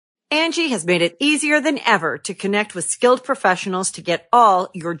Angie has made it easier than ever to connect with skilled professionals to get all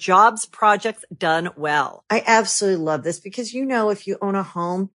your jobs projects done well. I absolutely love this because, if you own a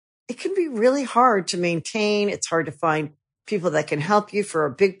home, it can be really hard to maintain. It's hard to find people that can help you for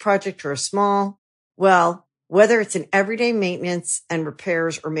a big project or a small. Well, whether it's in everyday maintenance and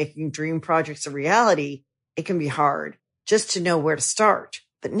repairs or making dream projects a reality, it can be hard just to know where to start.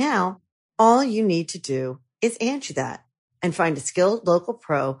 But now all you need to do is Angie that and find a skilled local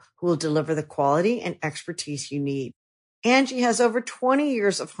pro who will deliver the quality and expertise you need. Angie has over 20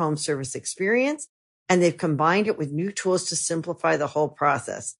 years of home service experience, and they've combined it with new tools to simplify the whole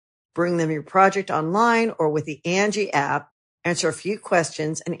process. Bring them your project online or with the Angie app, answer a few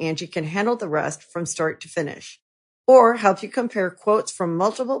questions, and Angie can handle the rest from start to finish. Or help you compare quotes from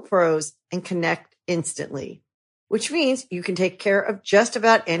multiple pros and connect instantly, which means you can take care of just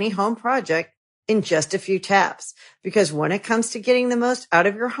about any home project in just a few taps. Because when it comes to getting the most out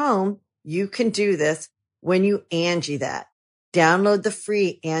of your home, you can do this when you Angie that. Download the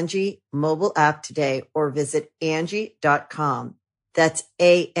free Angie mobile app today or visit Angie.com. That's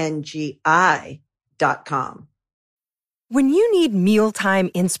ANGI.com. When you need mealtime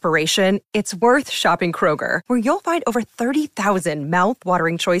inspiration, it's worth shopping Kroger, where you'll find over 30,000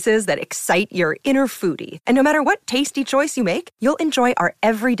 mouth-watering choices that excite your inner foodie. And no matter what tasty choice you make, you'll enjoy our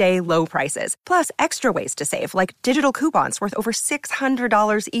everyday low prices, plus extra ways to save, like digital coupons worth over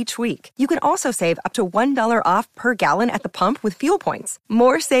 $600 each week. You can also save up to $1 off per gallon at the pump with fuel points.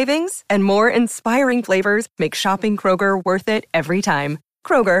 More savings and more inspiring flavors make shopping Kroger worth it every time.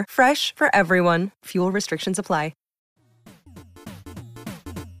 Kroger, fresh for everyone. Fuel restrictions apply.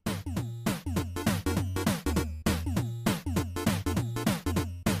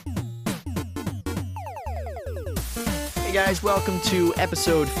 Hey guys, welcome to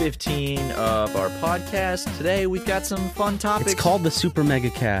episode 15 of our podcast. Today we've got some fun topics. It's called the Super Mega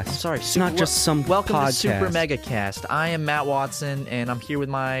Cast. I'm sorry, it's not just some welcome podcast. To Super Mega Cast. I am Matt Watson, and I'm here with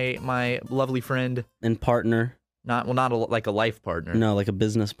my lovely friend and partner. Not like a life partner. No, like a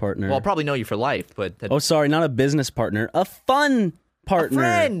business partner. Well, I'll probably know you for life, but oh, sorry, not a business partner, a fun partner, a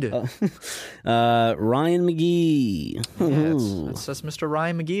friend. Ryan McGee. Yeah, that's Mr.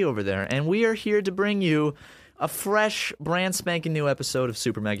 Ryan McGee over there, and we are here to bring you a fresh, brand spanking new episode of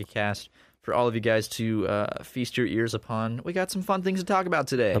Super Mega Cast for all of you guys to feast your ears upon. We got some fun things to talk about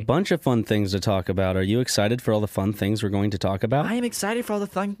today. A bunch of fun things to talk about. Are you excited for all the fun things we're going to talk about? I am excited for all the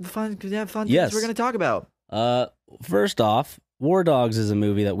fun things yes. we're going to talk about. First off, War Dogs is a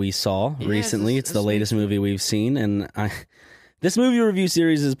movie that we saw recently. It's the latest movie we've seen, and this movie review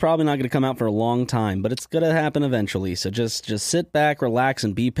series is probably not going to come out for a long time, but it's going to happen eventually. So just sit back, relax,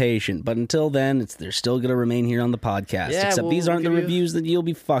 and be patient. But until then, they're still going to remain here on the podcast. Yeah, except these aren't the reviews that you'll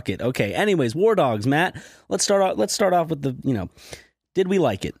be. Fuck it. Okay. Anyways, War Dogs, Matt. Let's start off with the. Did we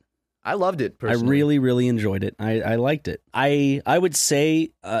like it? I loved it personally. I really, really enjoyed it. I liked it. I would say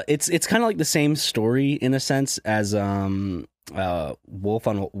it's kind of like the same story in a sense as Wolf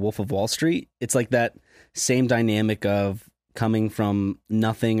of Wall Street. It's like that same dynamic of coming from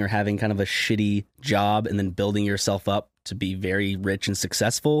nothing or having kind of a shitty job and then building yourself up to be very rich and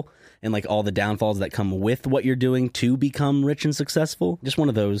successful, and like all the downfalls that come with what you're doing to become rich and successful. Just one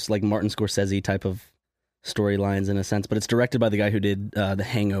of those like Martin Scorsese type of storylines in a sense, but it's directed by the guy who did the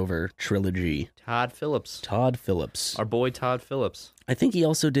Hangover trilogy. Todd Phillips. Our boy Todd Phillips. I think he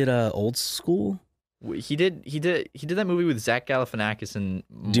also did Old School. He did that movie with Zach Galifianakis and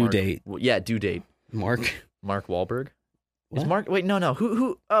Due Date. Yeah, Due Date. Mark Wahlberg. What? Is Mark? Wait, no.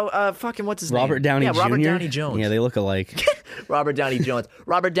 Who? Oh, fucking what's his Robert name? Downey Jr. Robert Downey Jones. Yeah, they look alike. Robert Downey Jones.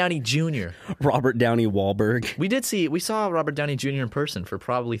 Robert Downey Jr. Robert Downey Wahlberg. We saw Robert Downey Jr. in person for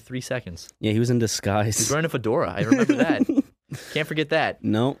probably 3 seconds. Yeah, he was in disguise. He's wearing a fedora. I remember that. Can't forget that.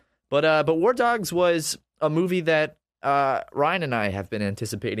 No. But War Dogs was a movie that Ryan and I have been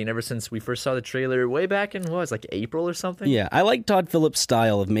anticipating ever since we first saw the trailer way back in, like April or something? Yeah, I like Todd Phillips'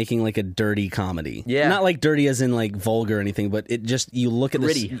 style of making like a dirty comedy. Yeah. Not like dirty as in like vulgar or anything, but it just, you look at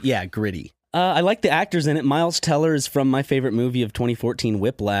gritty. This. Yeah, gritty. I like the actors in it. Miles Teller is from my favorite movie of 2014,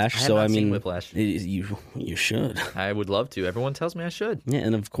 Whiplash. I have not seen Whiplash. You should. I would love to. Everyone tells me I should. Yeah,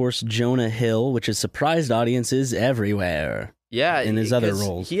 and of course Jonah Hill, which has surprised audiences everywhere. Yeah, in his other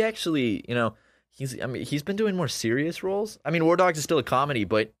roles. He actually, he's been doing more serious roles. I mean, War Dogs is still a comedy,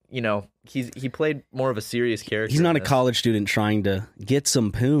 but he played more of a serious character. He's not a college student trying to get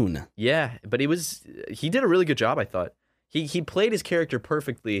some poon. Yeah, but he did a really good job, I thought. He played his character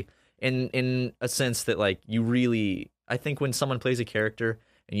perfectly in a sense that like you really, I think when someone plays a character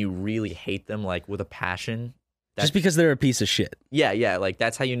and you really hate them like with a passion, Just because they're a piece of shit. Yeah, like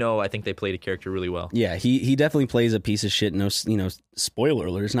that's how you know. I think they played a character really well. Yeah, he definitely plays a piece of shit. No, spoiler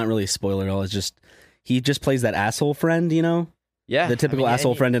alert. It's not really a spoiler at all. It's just he just plays that asshole friend. Yeah, the typical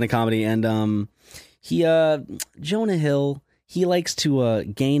asshole friend in a comedy. And Jonah Hill, he likes to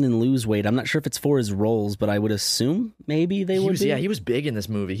gain and lose weight. I'm not sure if it's for his roles, but I would assume maybe they would be. Yeah, he was big in this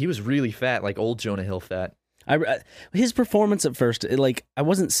movie. He was really fat, like old Jonah Hill fat. His performance at first, I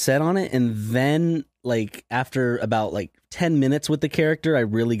wasn't set on it, and then after about 10 minutes with the character, I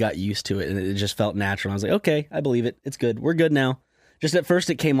really got used to it, and it just felt natural. I was like, okay, I believe it. It's good. We're good now. Just at first,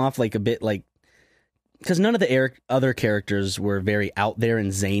 it came off a bit because none of the other characters were very out there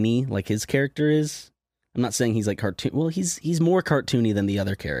and zany like his character is. I'm not saying he's cartoon. Well, he's more cartoony than the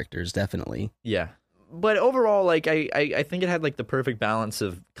other characters, definitely. Yeah, but overall, I think it had the perfect balance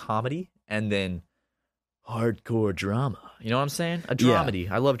of comedy and then hardcore drama. You know what I'm saying? A dramedy.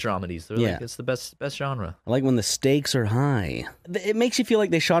 Yeah. I love dramedies. They're it's the best genre. I like when the stakes are high. It makes you feel like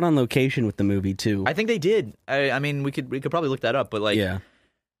they shot on location with the movie too. I think they did. I mean, we could probably look that up, but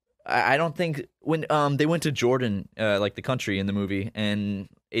I don't think when they went to Jordan, the country in the movie, and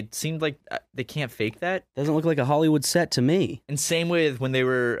it seemed like they can't fake that. Doesn't look like a Hollywood set to me. And same with when they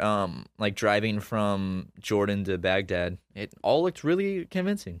were driving from Jordan to Baghdad, it all looked really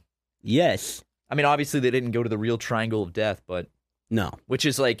convincing. Yes. I mean, obviously they didn't go to the real Triangle of Death, but no, which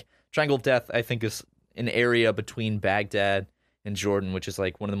is Triangle of Death. I think is an area between Baghdad and Jordan, which is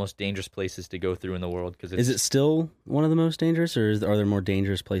one of the most dangerous places to go through in the world. Is it still one of the most dangerous, or are there more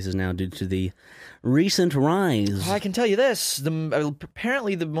dangerous places now due to the recent rise? Well, I can tell you this: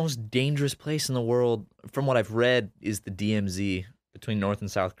 apparently the most dangerous place in the world, from what I've read, is the DMZ between North and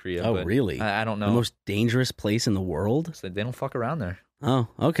South Korea. Oh, really? I don't know. The most dangerous place in the world? So they don't fuck around there. Oh,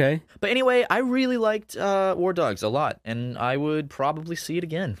 okay. But anyway, I really liked War Dogs a lot, and I would probably see it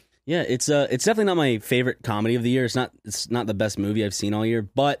again. Yeah, it's definitely not my favorite comedy of the year. It's not the best movie I've seen all year,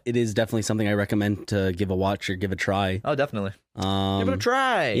 but it is definitely something I recommend to give a watch or give a try. Oh, definitely. Give it a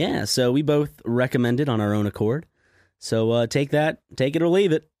try. Yeah, so we both recommend it on our own accord. So take it or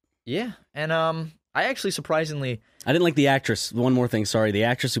leave it. Yeah, and I actually surprisingly, I didn't like the actress. One more thing, sorry, the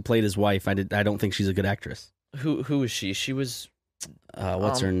actress who played his wife. I don't think she's a good actress. Who was she? She was.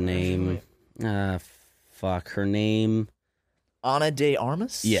 What's her name? Her name. Ana de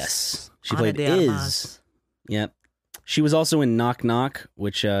Armas? Yes. She played Iz. Yep. She was also in Knock Knock,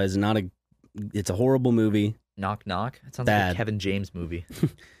 which is it's a horrible movie. Knock Knock? It sounds Bad. like a Kevin James movie.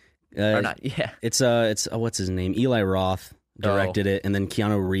 Or not, yeah. It's what's his name? Eli Roth directed it, and then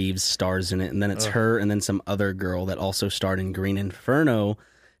Keanu Reeves stars in it, and then it's her and then some other girl that also starred in Green Inferno.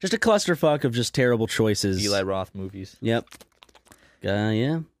 Just a clusterfuck of just terrible choices. Eli Roth movies. Yep.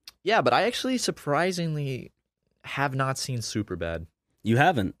 Yeah. Yeah, but I actually surprisingly have not seen Superbad. You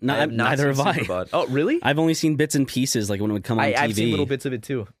haven't? Neither have I. Superbad. Oh, really? I've only seen bits and pieces, when it would come on TV. I've seen little bits of it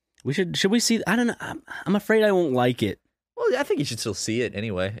too. Should we see? I don't know. I'm afraid I won't like it. Well, I think you should still see it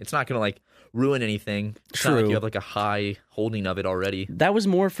anyway. It's not going to ruin anything. It's True. not like you have a high holding of it already. That was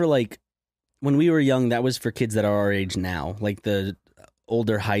more for when we were young. That was for kids that are our age now, the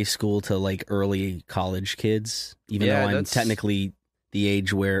older high school to early college kids. Even though I'm technically the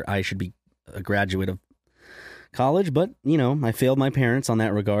age where I should be a graduate of college, but I failed my parents on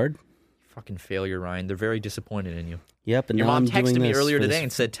that regard. Fucking failure, Ryan. They're very disappointed in you. Yep. And your now mom I'm texted doing me this earlier for today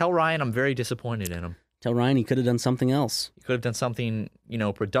and said, "Tell Ryan I'm very disappointed in him. Tell Ryan he could have done something else. He could have done something,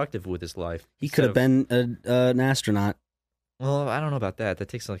 productive with his life. He could have been an astronaut. Well, I don't know about that. That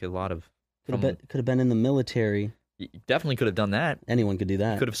takes a lot of. Could have been in the military. You definitely could have done that. Anyone could do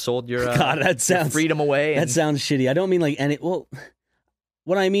that. Could have sold your God, that sounds, your freedom away. That sounds shitty. I don't mean any. Well,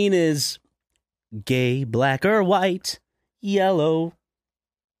 what I mean is gay, black or white, yellow,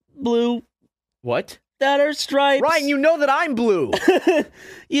 blue. What? That are stripes. Ryan, you know that I'm blue.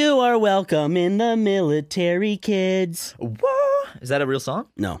 You are welcome in the military, kids. Whoa. Is that a real song?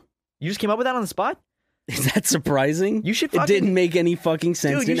 No. You just came up with that on the spot? Is that surprising? You should It didn't make any fucking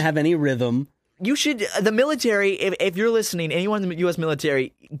sense. Dude, didn't have any rhythm. You should, the military, if you're listening, anyone in the U.S.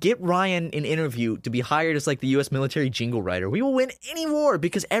 military, get Ryan an interview to be hired as the U.S. military jingle writer. We will win any war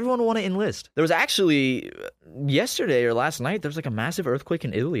because everyone will want to enlist. There was actually, yesterday or last night, there was a massive earthquake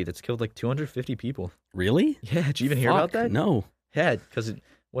in Italy that's killed 250 people. Really? Yeah, did you even hear about that? No. Yeah, because it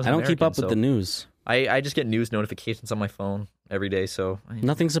wasn't I don't keep up with the news. I just get news notifications on my phone every day, so.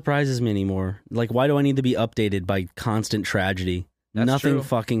 Nothing surprises me anymore. Why do I need to be updated by constant tragedy? That's Nothing true.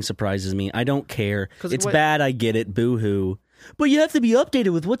 Fucking surprises me. I don't care. It's bad, I get it, boo-hoo. But you have to be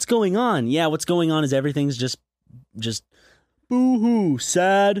updated with what's going on. Yeah, what's going on is everything's just boo-hoo,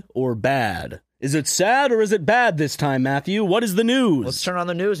 sad or bad. Is it sad or is it bad this time, Matthew? What is the news? Let's turn on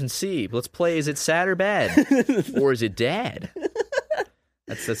the news and see. Let's play, is it sad or bad? Or is it dad?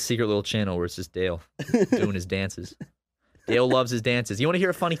 That's that secret little channel where it's just Dale doing his dances. Dale loves his dances. You want to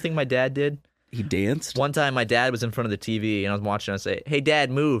hear a funny thing my dad did? He danced? One time my dad was in front of the TV, and I was watching, and I say, hey,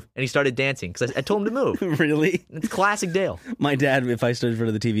 Dad, move. And he started dancing, because I told him to move. Really? It's classic Dale. My dad, if I stood in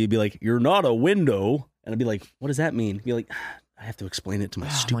front of the TV, he'd be like, you're not a window. And I'd be like, what does that mean? He'd be like, I have to explain it to my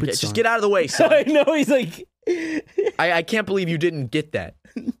stupid son. Just get out of the way, son. I know, he's like... I can't believe you didn't get that.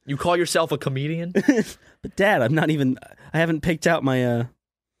 You call yourself a comedian? But Dad, I haven't picked out my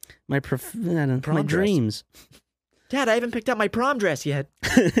dreams. Dad, I haven't picked out my prom dress yet.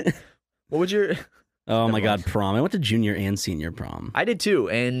 What would your... Oh my God, prom. I went to junior and senior prom. I did too,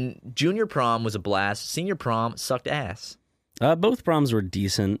 and junior prom was a blast. Senior prom sucked ass. Both proms were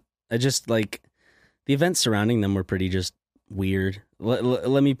decent. I just, like, the events surrounding them were pretty just weird.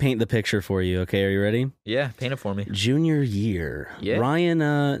 Let me paint the picture for you, okay? Are you ready? Yeah, paint it for me. Junior year. Yeah. Ryan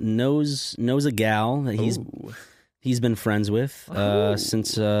knows a gal that he's been friends with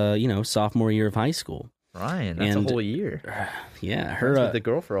since sophomore year of high school. Ryan, that's a whole year. Yeah, her with the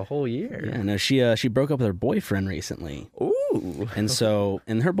girl for a whole year. Yeah, no, she broke up with her boyfriend recently. Ooh,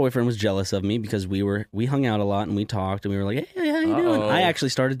 and her boyfriend was jealous of me because we hung out a lot and we talked and we were like, hey, how you doing? I actually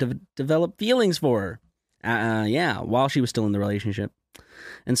started to develop feelings for her. While she was still in the relationship,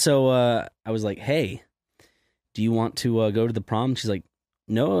 and so I was like, hey, do you want to go to the prom? She's like,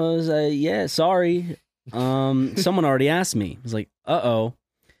 no. I was yeah, sorry. Someone already asked me. I was like, uh-oh.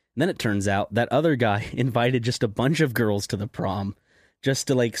 And then it turns out that other guy invited just a bunch of girls to the prom just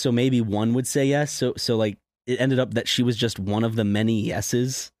to, like, so maybe one would say yes. So like, it ended up that she was just one of the many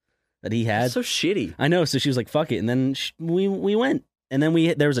yeses that he had. That's so shitty. I know. So she was like, fuck it. And then we went. And then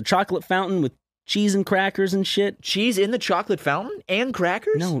there was a chocolate fountain with cheese and crackers and shit. Cheese in the chocolate fountain and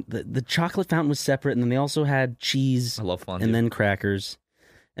crackers? No, the chocolate fountain was separate. And then they also had cheese. I love fondue. And then crackers.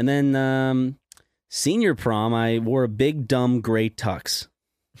 And then senior prom, I wore a big, dumb gray tux.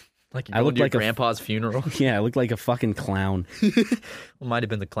 Like you looked like grandpa's funeral. Yeah, I looked like a fucking clown. Well, might have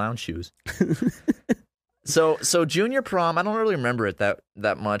been the clown shoes. So junior prom, I don't really remember it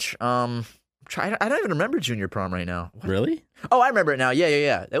that much. I don't even remember junior prom right now. What? Really? Oh, I remember it now.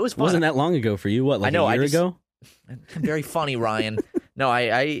 Yeah. It was fun. It wasn't that long ago for you. What, like a year ago? Very funny, Ryan. No,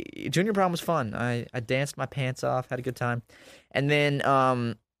 I junior prom was fun. I danced my pants off, had a good time, and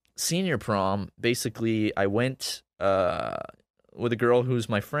then senior prom. Basically, I went with a girl who's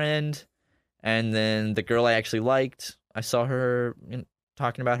my friend, and then the girl I actually liked, I saw her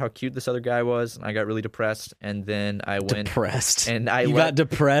talking about how cute this other guy was, and I got really depressed, and then I went... Depressed? And got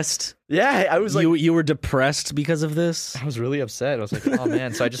depressed? Yeah, I was like... You were depressed because of this? I was really upset. I was like, oh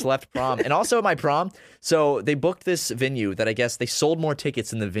man, so I just left prom. And also at my prom, so they booked this venue that I guess they sold more tickets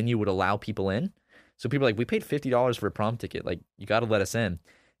than the venue would allow people in. So people were like, we paid $50 for a prom ticket, like, you gotta let us in.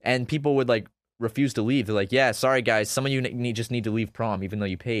 And people would like refuse to leave. They're like, yeah, sorry guys, some of you just need to leave prom even though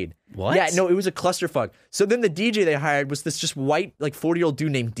you paid. What? Yeah, no, it was a clusterfuck. So then the DJ they hired was this just white, like 40-year-old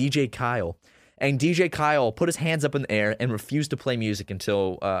dude named DJ Kyle. And DJ Kyle put his hands up in the air and refused to play music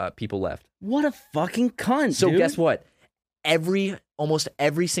until people left. What a fucking cunt, So dude. guess what? Almost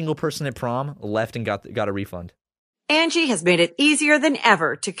every single person at prom left and got a refund. Angie has made it easier than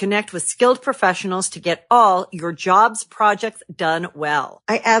ever to connect with skilled professionals to get all your jobs projects done well.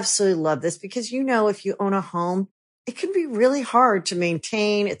 I absolutely love this because, if you own a home, it can be really hard to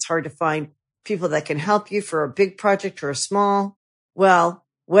maintain. It's hard to find people that can help you for a big project or a small. Well,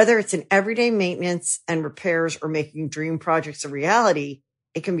 whether it's in everyday maintenance and repairs or making dream projects a reality,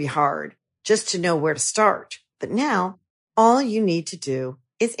 it can be hard just to know where to start. But now all you need to do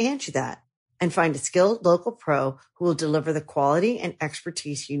is Angie that and find a skilled local pro who will deliver the quality and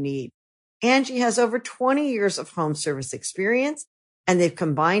expertise you need. Angie has over 20 years of home service experience, and they've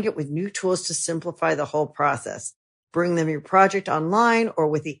combined it with new tools to simplify the whole process. Bring them your project online or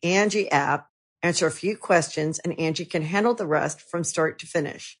with the Angie app, answer a few questions, and Angie can handle the rest from start to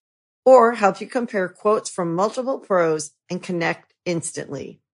finish. Or help you compare quotes from multiple pros and connect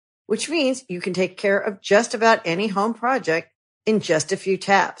instantly, which means you can take care of just about any home project in just a few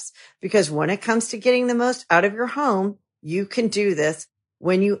taps. Because when it comes to getting the most out of your home, you can do this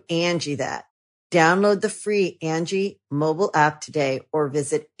when you Angie that. Download the free Angie mobile app today or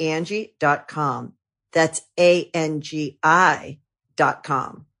visit Angie.com. That's ANGI.com.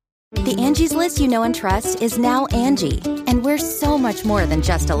 The Angie's List you know and trust is now Angie, and we're so much more than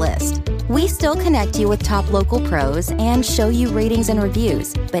just a list. We still connect you with top local pros and show you ratings and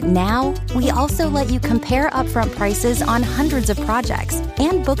reviews, but now we also let you compare upfront prices on hundreds of projects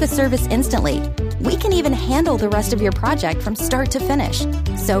and book a service instantly. We can even handle the rest of your project from start to finish.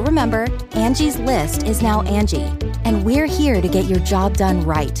 So remember, Angie's List is now Angie, and we're here to get your job done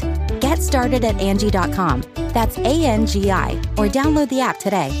right. Get started at Angie.com. That's ANGI, or download the app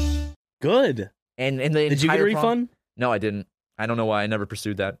today. Good. And the Did you get a refund? No, I didn't. I don't know why I never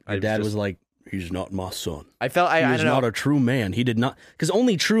pursued that. Your dad was like, he's not my son. I felt I He's don't know. not a true man. He did not, because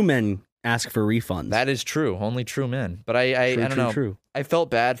only true men ask for refunds. That is true. Only true men. But I don't know. True. I felt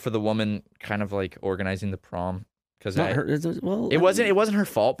bad for the woman kind of like organizing the prom because it wasn't wasn't her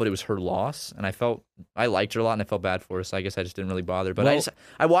fault, but it was her loss, and I liked her a lot, and I felt bad for her, so I guess I just didn't really bother. But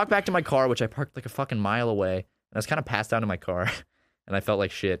I walked back to my car, which I parked like a fucking mile away, and I was kind of passed out in my car, and I felt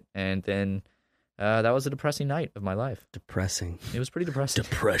like shit. And then that was a depressing night of my life. Depressing. It was pretty depressing.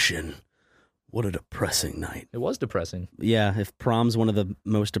 Depression. What a depressing night. It was depressing. Yeah, if prom's one of the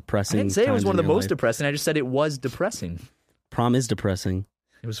most depressing. I didn't say it was one of the most life. depressing. I just said it was depressing. Prom is depressing.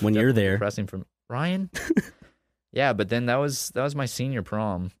 It was when you're there. Depressing for Ryan. Yeah, but then that was my senior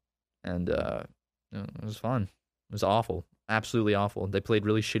prom, and it was fun. It was awful, absolutely awful. They played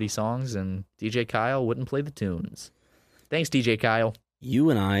really shitty songs, and DJ Kyle wouldn't play the tunes. Thanks, DJ Kyle. You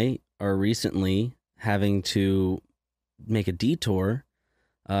and I are recently having to make a detour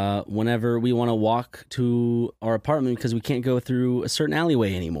whenever we want to walk to our apartment because we can't go through a certain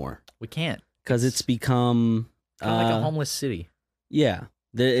alleyway anymore. We can't. Because it's become... kind of like a homeless city. Yeah.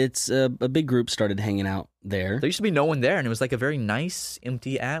 It's a big group started hanging out there. There used to be no one there, and it was like a very nice,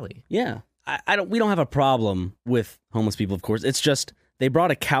 empty alley. Yeah. We don't have a problem with homeless people, of course. It's just they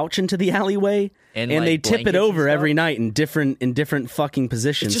brought a couch into the alleyway and like they tip it over every night in different fucking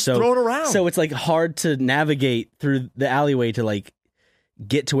positions. It's just thrown around. So it's like hard to navigate through the alleyway to like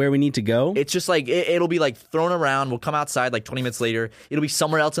get to where we need to go. It's just like it'll be like thrown around. We'll come outside like 20 minutes later. It'll be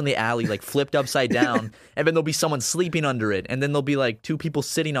somewhere else in the alley, like flipped upside down, and then there'll be someone sleeping under it, and then there'll be like two people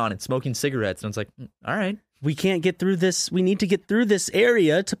sitting on it smoking cigarettes, and it's like, all right, we can't get through this. We need to get through this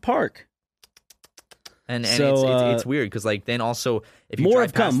area to park. And so, it's weird because like then also if you more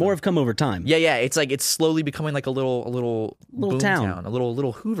drive past more have come over time. Yeah. It's like it's slowly becoming like a little boom town, a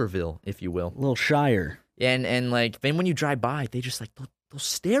little Hooverville, if you will, a little shire. And like then when you drive by, they just like they'll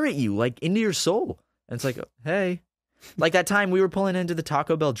stare at you like into your soul, and it's like, hey, like that time we were pulling into the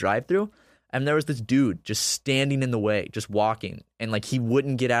Taco Bell drive-thru, and there was this dude just standing in the way, just walking, and like he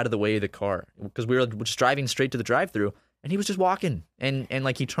wouldn't get out of the way of the car because we were just driving straight to the drive-thru. And he was just walking, and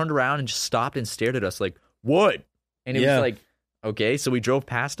like he turned around and just stopped and stared at us like, what? And it was like, okay. So we drove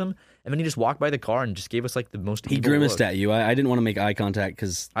past him, and then he just walked by the car and just gave us like the most evil He grimaced look. at you. I didn't want to make eye contact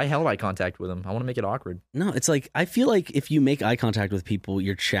because... I held eye contact with him. I want to make it awkward. No, it's like, I feel like if you make eye contact with people,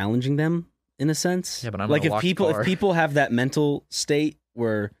 you're challenging them in a sense. Yeah, but I'm like gonna if people have that mental state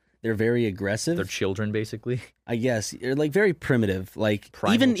where they're very aggressive. They're children, basically. I guess you're like very primitive. Like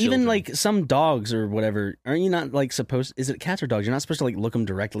Primal even like some dogs or whatever. Aren't you not like supposed? Is it cats or dogs? You're not supposed to like look them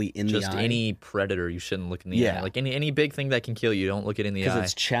directly in the eye. Just any predator, you shouldn't look in the eye. Like any big thing that can kill you, don't look it in the eye. Because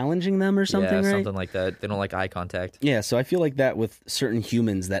it's challenging them or something, yeah, right? something like that. They don't like eye contact. Yeah, so I feel like that with certain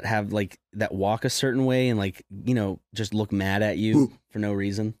humans that have like that walk a certain way and like just look mad at you for no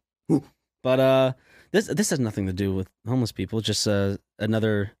reason. But this has nothing to do with homeless people. It's just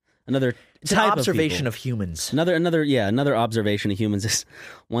another. It's an observation of humans. Another observation of humans is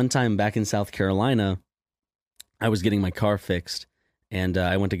one time back in South Carolina, I was getting my car fixed, and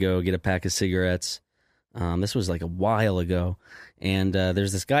I went to go get a pack of cigarettes. This was like a while ago, and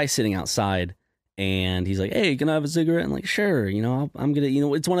there's this guy sitting outside, and he's like, "Hey, can I have a cigarette?" I'm like, "Sure." I'm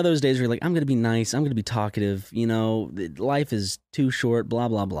gonna. It's one of those days where you're like, I'm gonna be nice. I'm gonna be talkative. Life is too short. Blah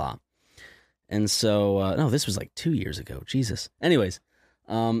blah blah. And so, no, this was like 2 years ago. Jesus. Anyways.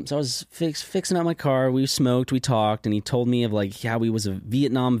 So I was fixing up my car. We smoked, we talked, and he told me of like how he was a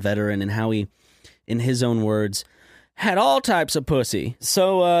Vietnam veteran and how he, in his own words, had all types of pussy.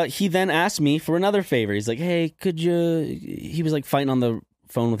 So he then asked me for another favor. He's like, "Hey, could you?" He was like fighting on the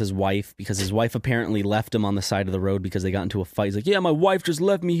phone with his wife because his wife apparently left him on the side of the road because they got into a fight. He's like, "Yeah, my wife just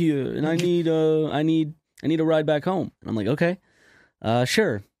left me here, and I need a ride back home." And I'm like, "Okay,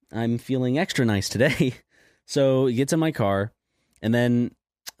 sure. I'm feeling extra nice today." So he gets in my car, and then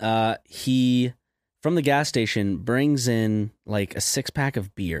he, from the gas station, brings in like a 6-pack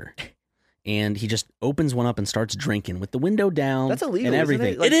of beer, and he just opens one up and starts drinking with the window down. That's illegal, and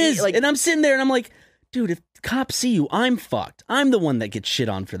everything. isn't it? It is. And I'm sitting there and I'm like, dude, if cops see you, I'm fucked. I'm the one that gets shit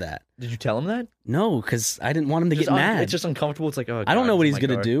on for that. Did you tell him that? No, because I didn't want him to get mad. It's just uncomfortable. It's like, oh, God, I don't know what he's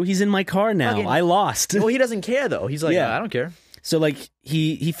going to do. He's in my car now. Okay. I lost. Well, he doesn't care though. He's like, I don't care. So like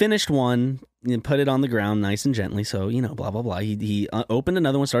he finished one and put it on the ground nice and gently. So, blah, blah, blah. He opened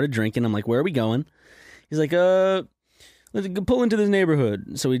another one, started drinking. I'm like, "Where are we going?" He's like, let's go pull into this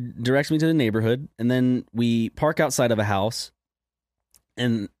neighborhood. So he directs me to the neighborhood, and then we park outside of a house.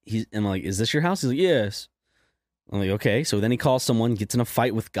 And I'm like, is this your house? He's like, yes. I'm like, okay. So then he calls someone, gets in a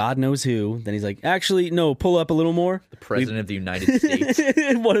fight with God knows who. Then he's like, actually, no, pull up a little more. The president of the United States.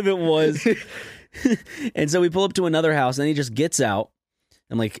 What if it was? And so we pull up to another house, and he just gets out.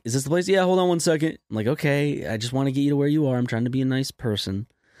 I'm like, is this the place? Yeah, hold on one second. I'm like, okay, I just want to get you to where you are. I'm trying to be a nice person.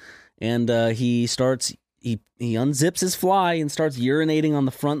 And he unzips his fly and starts urinating on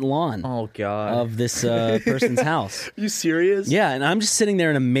the front lawn. Oh, God. Of this person's house. Are you serious? Yeah, and I'm just sitting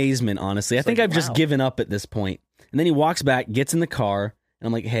there in amazement, honestly. I think I've just given up at this point. And then he walks back, gets in the car, and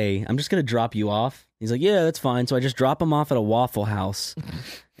I'm like, hey, I'm just going to drop you off. He's like, yeah, that's fine. So I just drop him off at a Waffle House.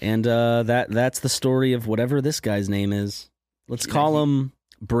 And that's the story of whatever this guy's name is. Let's call him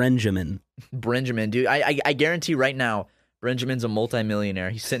Benjamin. Benjamin, dude. I guarantee right now, Benjamin's a multimillionaire.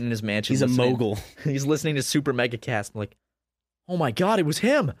 He's sitting in his mansion. He's a mogul. He's listening to Super Mega Cast. I'm like, oh my God, it was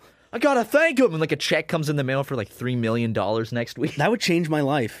him. I got to thank him. And like a check comes in the mail for like $3 million next week. That would change my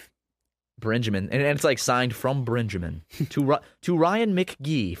life. Benjamin. And it's like signed from Benjamin to Ryan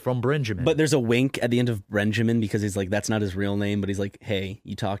McGee from Benjamin. But there's a wink at the end of Benjamin because he's like, that's not his real name. But he's like, hey,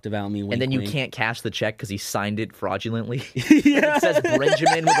 you talked about me. Wink, and then you wink. can't cash the check because he signed it fraudulently. Yeah. It says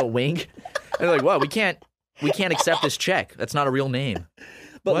Benjamin with a wink. And they're like, well, we can't accept this check. That's not a real name.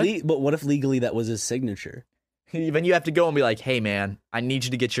 But what if legally that was his signature? Even you have to go and be like, hey, man, I need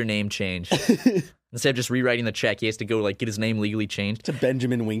you to get your name changed. Instead of just rewriting the check, he has to go like get his name legally changed. To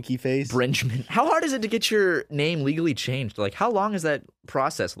Benjamin Winky Face? Benjamin. How hard is it to get your name legally changed? Like, how long is that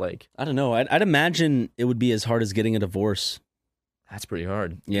process like? I don't know. I'd imagine it would be as hard as getting a divorce. That's pretty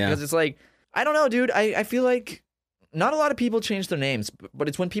hard. Yeah. Because it's like, I don't know, dude. I feel like not a lot of people change their names, but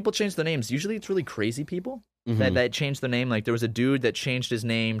it's when people change their names. Usually it's really crazy people that change their name. Like, there was a dude that changed his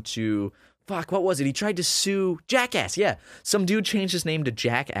name to... Fuck, what was it? He tried to sue Jackass. Yeah, some dude changed his name to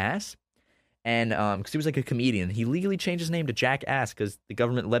Jackass, and because he was like a comedian, he legally changed his name to Jackass because the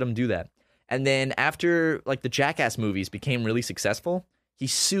government let him do that. And then after like the Jackass movies became really successful, he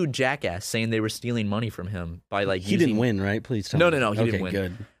sued Jackass, saying they were stealing money from him by like. He didn't win, right? Please tell me. No, he didn't win.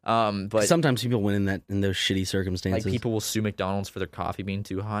 Good. But sometimes people win in those shitty circumstances. Like people will sue McDonald's for their coffee being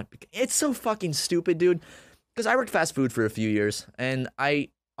too hot. It's so fucking stupid, dude. Because I worked fast food for a few years, and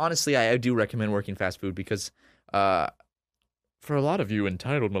honestly, I do recommend working fast food because for a lot of you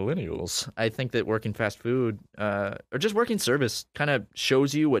entitled millennials, I think that working fast food or just working service kind of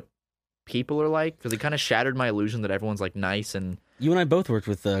shows you what people are like, because it kind of shattered my illusion that everyone's like nice. And you and I both worked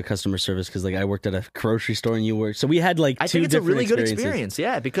with customer service because like I worked at a grocery store and you worked, so we had like I think it's a really good experience.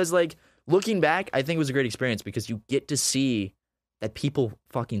 Yeah, because like looking back, I think it was a great experience because you get to see that people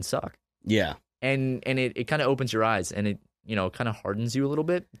fucking suck. Yeah, and it kind of opens your eyes, and it kind of hardens you a little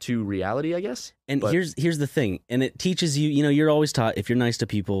bit to reality, I guess. And here's the thing, and it teaches you, you're always taught if you're nice to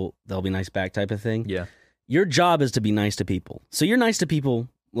people, they'll be nice back type of thing. Yeah. Your job is to be nice to people. So you're nice to people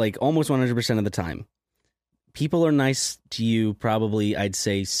like almost 100% of the time. People are nice to you probably, I'd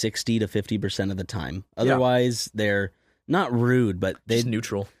say 60 to 50% of the time. Otherwise, they're not rude, but they're just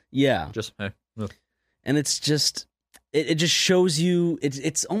neutral. Yeah. Just, hey. Look. And it's just, it just shows you,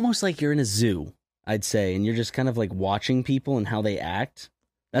 it's almost like you're in a zoo. I'd say, and you're just kind of like watching people and how they act.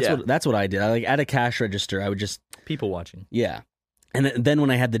 That's what I did. I like at a cash register, I would just people watching. Yeah, and then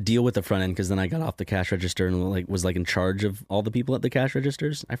when I had to deal with the front end, because then I got off the cash register and was in charge of all the people at the cash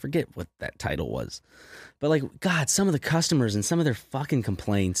registers. I forget what that title was, but like God, some of the customers and some of their fucking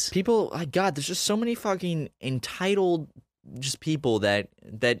complaints. People, God, there's just so many fucking entitled just people that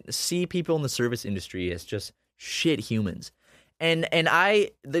see people in the service industry as just shit humans. And I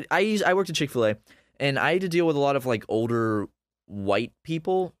worked at Chick-fil-A, and I had to deal with a lot of like older white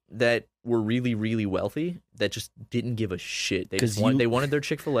people that were really, really wealthy that just didn't give a shit. They wanted their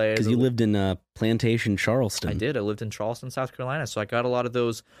Chick-fil-A. Because you lived in Plantation, Charleston. I did. I lived in Charleston, South Carolina, so I got a lot of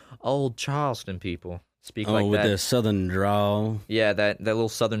those old Charleston people speak like that. Oh, with the southern drawl. Yeah, that little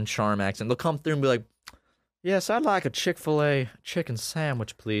southern charm accent. They'll come through and be like, yes, I'd like a Chick-fil-A chicken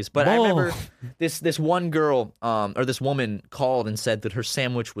sandwich, please. But I remember this one girl, or this woman called and said that her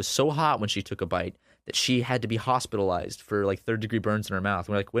sandwich was so hot when she took a bite that she had to be hospitalized for like third-degree burns in her mouth.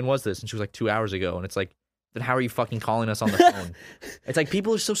 And we're like, when was this? And she was like 2 hours ago. And it's like, then how are you fucking calling us on the phone? It's like,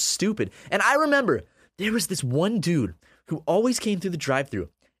 people are so stupid. And I remember there was this one dude who always came through the drive-thru.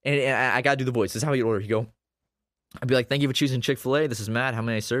 And I got to do the voice. This is how he'd order. He'd go, I'd be like, thank you for choosing Chick-fil-A. This is Matt. How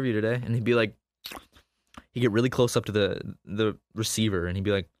may I serve you today? And he'd be like, he'd get really close up to the receiver, and he'd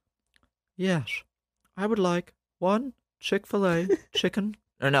be like, yes, I would like one Chick-fil-A chicken.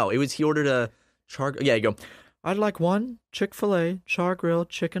 Or no, he ordered a char. Yeah, you go, I'd like one Chick-fil-A char grilled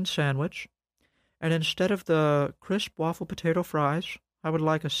chicken sandwich And instead of the crisp waffle potato fries, I would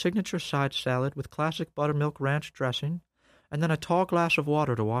like a signature side salad with classic buttermilk ranch dressing, and then a tall glass of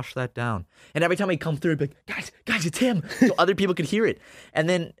water to wash that down. And every time I'd come through, I'd be like, guys, it's him. So other people could hear it. And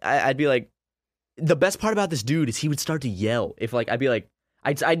then I'd be like, the best part about this dude is he would start to yell. If like, I'd be like,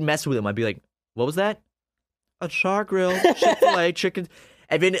 I'd mess with him. I'd be like, what was that? A char grilled Chick-fil-A chicken.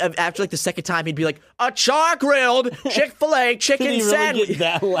 And then after like the second time, he'd be like, a char grilled Chick-fil-A chicken Did he really sandwich. get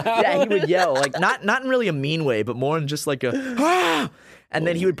that loud? Yeah, he would yell, like not in really a mean way, but more in just like a ah! And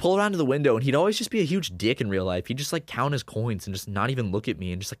then he would pull around to the window, and he'd always just be a huge dick in real life. He'd just like count his coins and just not even look at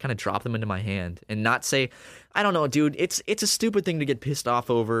me and just like kind of drop them into my hand and not say, I don't know, dude, it's a stupid thing to get pissed off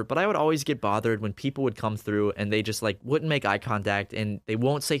over, but I would always get bothered when people would come through and they just like wouldn't make eye contact and they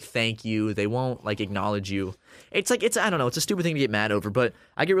won't say thank you. They won't like acknowledge you. It's like, I don't know, it's a stupid thing to get mad over, but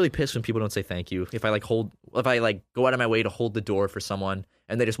I get really pissed when people don't say thank you. If I go out of my way to hold the door for someone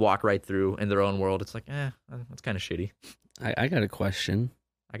and they just walk right through in their own world, it's like, that's kind of shitty. I got a question.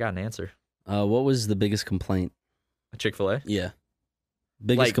 I got an answer. What was the biggest complaint? A Chick-fil-A? Yeah.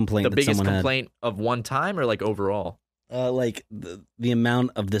 Biggest complaint the that someone biggest complaint of one time or like overall? Like the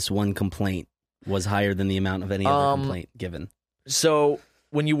amount of this one complaint was higher than the amount of any other complaint given. So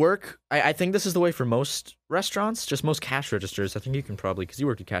when you work, I think this is the way for most restaurants, just most cash registers. I think you can probably, because you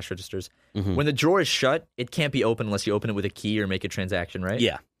work at cash registers. Mm-hmm. When the drawer is shut, it can't be open unless you open it with a key or make a transaction, right?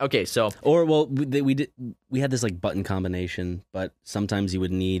 Yeah. Okay, so Or well, we had this like button combination, but sometimes you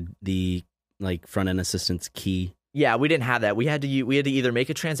would need the like front end assistant's key. yeah, we didn't have that. We had to either make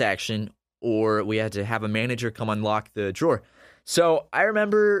a transaction or we had to have a manager come unlock the drawer. So I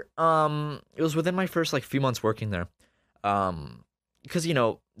remember it was within my first like few months working there. Because, you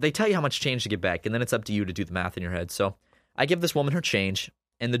know, they tell you how much change to get back, and then it's up to you to do the math in your head. So I give this woman her change,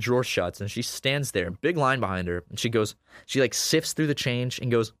 and the drawer shuts, and she stands there, big line behind her, and she like sifts through the change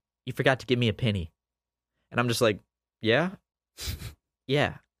and goes, you forgot to give me a penny. And I'm just like, yeah?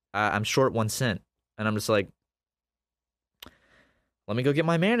 Yeah, I'm short 1 cent. And I'm just like, let me go get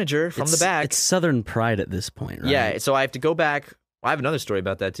my manager from the back. It's Southern pride at this point, right? Yeah, so I have to go back. I have another story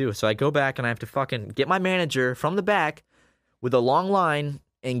about that, too. So I go back, and I have to fucking get my manager from the back with a long line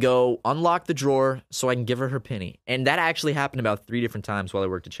and go unlock the drawer so I can give her her penny. And that actually happened about 3 different times while I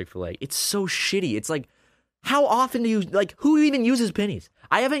worked at Chick-fil-A. It's so shitty. It's like, how often do you, like, who even uses pennies?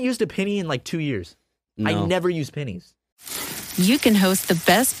 I haven't used a penny in like 2 years. No. I never use pennies. You can host the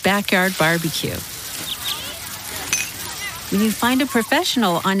best backyard barbecue when you find a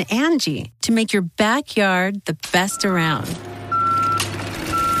professional on Angie to make your backyard the best around.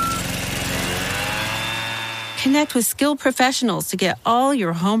 Connect with skilled professionals to get all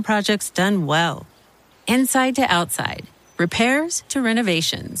your home projects done well. Inside to outside, repairs to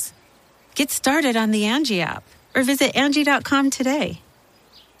renovations. Get started on the Angie app or visit Angie.com today.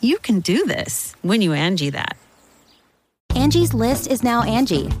 You can do this when you Angie that. Angie's List is now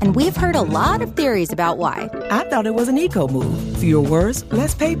Angie, and we've heard a lot of theories about why. I thought it was an eco move. Fewer words,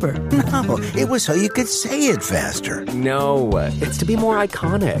 less paper. No, it was so you could say it faster. No, it's to be more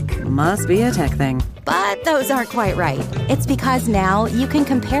iconic. Must be a tech thing. But those aren't quite right. It's because now you can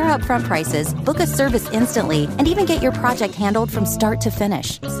compare upfront prices, book a service instantly, and even get your project handled from start to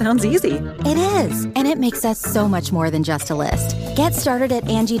finish. Sounds easy. It is, and it makes us so much more than just a list. Get started at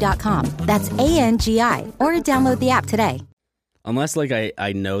Angie.com. That's ANGI, or download the app today. Unless like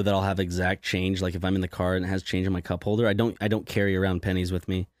I know that I'll have exact change, like if I'm in the car and it has change in my cup holder, I don't carry around pennies with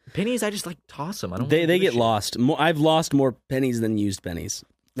me. Pennies, I just like toss them. I don't. They get lost. I've lost more pennies than used pennies.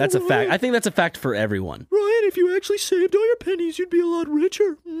 That's a fact. I think that's a fact for everyone. Ryan, if you actually saved all your pennies, you'd be a lot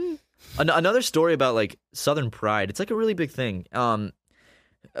richer. Another story about like Southern pride. It's like a really big thing. I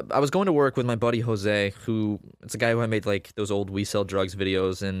was going to work with my buddy Jose, who it's a guy who I made like those old We Sell Drugs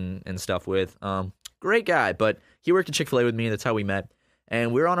videos and stuff with. Great guy, but he worked at Chick-fil-A with me, and that's how we met.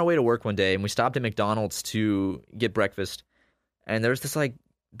 And we were on our way to work one day, and we stopped at McDonald's to get breakfast. And there was this like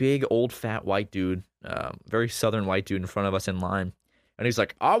big old fat white dude, very Southern white dude in front of us in line. And he's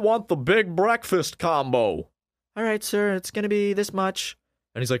like, I want the big breakfast combo. All right, sir, it's going to be this much.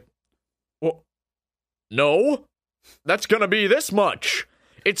 And he's like, well, no, that's going to be this much.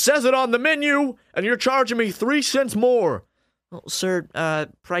 It says it on the menu, and you're charging me 3 cents more. Well, sir,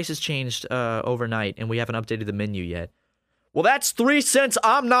 price has changed overnight, and we haven't updated the menu yet. Well, that's 3 cents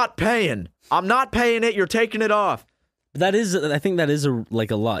I'm not paying. I'm not paying it. You're taking it off. I think that is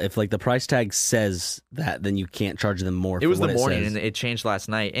a lot. If like the price tag says that, then you can't charge them more. It was for the what morning, says. and it changed last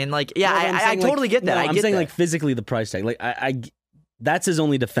night. And like, yeah, No, I totally get that. No, I I'm get saying that. like physically the price tag. Like I that's his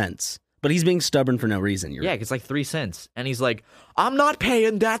only defense. But he's being stubborn for no reason. Yeah, it's like 3 cents, and he's like, I'm not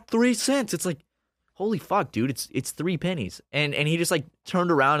paying that 3 cents. It's like, holy fuck, dude, it's 3 pennies. And he just like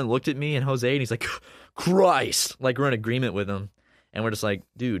turned around and looked at me and Jose, and he's like, Christ. Like we're in agreement with him. And we're just like,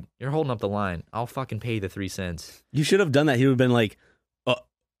 dude, you're holding up the line. I'll fucking pay the 3 cents. You should have done that. He would have been like,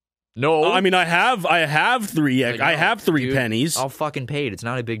 no. I mean, I have 3. Like, I have 3 dude, pennies. I'll fucking pay it. It's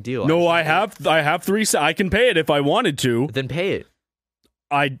not a big deal. No, I have 3. I can pay it if I wanted to. Then pay it.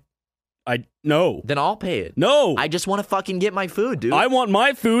 No. Then I'll pay it. No. I just want to fucking get my food, dude. I want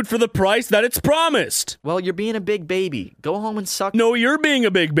my food for the price that it's promised. Well, you're being a big baby. Go home and suck. No, you're being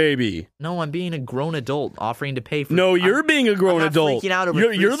a big baby. No, I'm being a grown adult offering to pay for. No, you're being a grown I'm not adult. freaking out over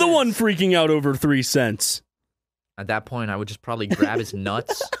You're 3 the one cents. freaking out over 3 cents. At that point, I would just probably grab his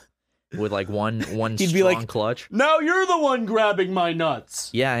nuts with like one He'd strong be like, clutch. Now you're the one grabbing my nuts.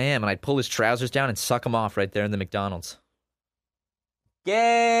 Yeah, I am, and I'd pull his trousers down and suck him off right there in the McDonald's.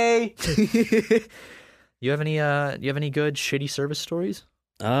 Gay. You have any good shitty service stories?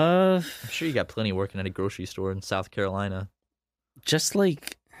 I'm sure you got plenty working at a grocery store in South Carolina. Just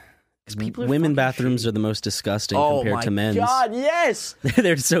like People are women fucking bathrooms shitty. are the most disgusting Oh compared my to men's. God, yes.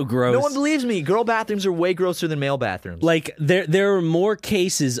 They're so gross. No one believes me. Girl bathrooms are way grosser than male bathrooms. Like there are more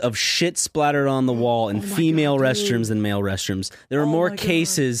cases of shit splattered on the wall in female restrooms than male restrooms. There are more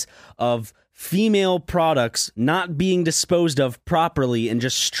cases of female products not being disposed of properly and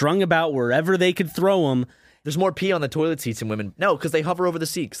just strung about wherever they could throw them. There's more pee on the toilet seats in women. No, because they hover over the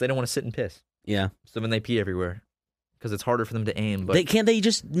seat because they don't want to sit and piss. Yeah. So then they pee everywhere because it's harder for them to aim. But Can't they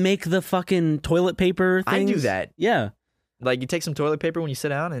just make the fucking toilet paper I things? do that. Yeah. Like you take some toilet paper when you sit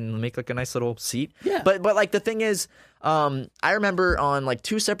down and make like a nice little seat. Yeah. But like the thing is, I remember on like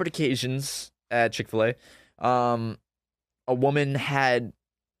 2 separate occasions at Chick-fil-A, a woman had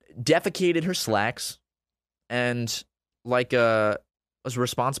defecated her slacks and like was a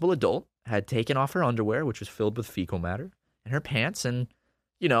responsible adult had taken off her underwear, which was filled with fecal matter, and her pants, and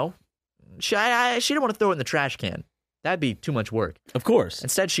you know, she didn't want to throw it in the trash can. That'd be too much work. Of course.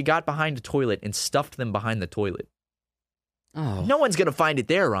 Instead, she got behind the toilet and stuffed them behind the toilet. Oh. No one's gonna find it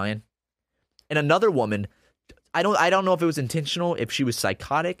there, Ryan. And another woman, I don't know if it was intentional, if she was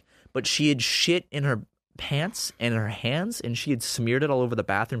psychotic, but she had shit in her pants and her hands, and she had smeared it all over the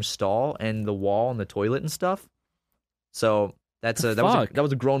bathroom stall and the wall and the toilet and stuff. So that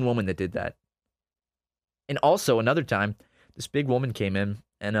was a grown woman that did that. And also another time, this big woman came in,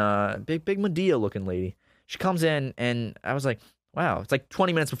 and big Medea looking lady. She comes in, and I was like, wow. It's like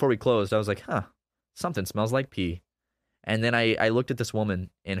 20 minutes before we closed. I was like, huh, something smells like pee. And then I looked at this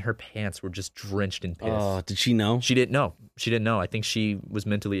woman, and her pants were just drenched in piss. Oh, did she know? She didn't know. She didn't know. I think she was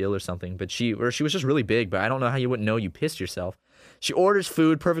mentally ill or something. But she was just really big. But I don't know how you wouldn't know you pissed yourself. She orders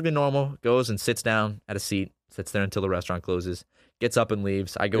food, perfectly normal, goes and sits down at a seat, sits there until the restaurant closes, gets up and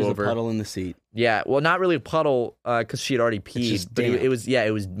leaves. I go There's over. a puddle in the seat. Yeah, well, not really a puddle because she had already peed. just But damp. it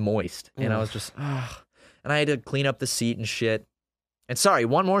was moist, and I was just, and I had to clean up the seat and shit. And sorry,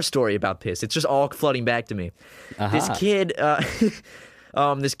 one more story about piss. It's just all flooding back to me. This kid, there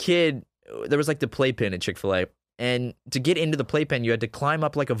was like the playpen at Chick-fil-A. And to get into the playpen, you had to climb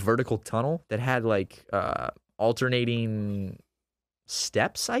up like a vertical tunnel that had like alternating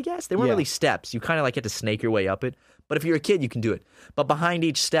steps, I guess. They weren't really steps. You kind of like had to snake your way up it. But if you're a kid, you can do it. But behind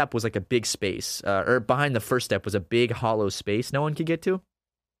each step was like a big space. Or behind the first step was a big hollow space no one could get to.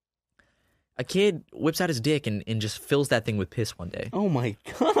 A kid whips out his dick and just fills that thing with piss one day. Oh my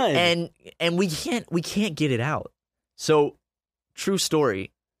God. And we can't get it out. So, true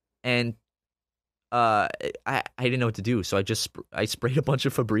story. And I didn't know what to do, so I sprayed a bunch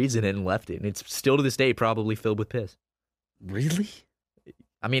of Febreze in it and left it. And it's still to this day probably filled with piss. Really?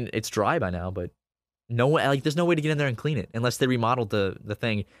 I mean, it's dry by now, but there's no way to get in there and clean it unless they remodeled the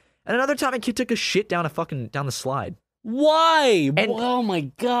thing. And another time, a kid took a shit down the slide. Why? And, oh my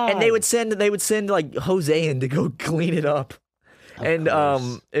God. And they would send like Jose in to go clean it up.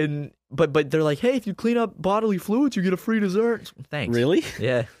 But they're like, hey, if you clean up bodily fluids, you get a free dessert. Thanks. Really?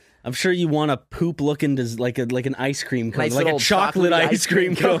 Yeah. I'm sure you want a poop looking like an ice cream cone, Nice like a little chocolate ice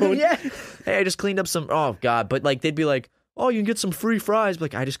cream cone. Yeah. Hey, I just cleaned up some. Oh God. But like they'd be like, oh, you can get some free fries.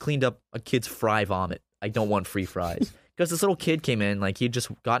 But, like, I just cleaned up a kid's fry vomit. I don't want free fries. Because this little kid came in, like he'd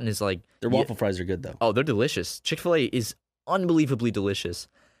just gotten his like. Their waffle fries are good though. Oh, they're delicious. Chick-fil-A is unbelievably delicious.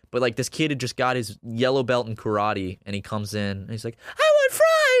 But like this kid had just got his yellow belt in karate, and he comes in and he's like, I want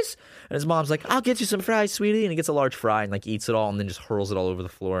fries. And his mom's like, I'll get you some fries, sweetie. And he gets a large fry and like eats it all and then just hurls it all over the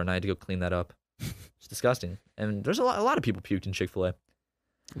floor. And I had to go clean that up. It's disgusting. And there's a lot of people puked in Chick-fil-A.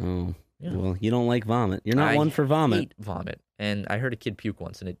 Oh, Yeah. well, you don't like vomit. You're not one for I vomit. hate vomit. And I heard a kid puke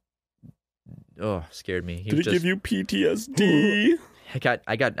once, and it scared me. Did it give you PTSD?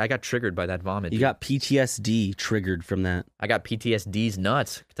 I got triggered by that vomit. You dude. got PTSD triggered from that. I got PTSD's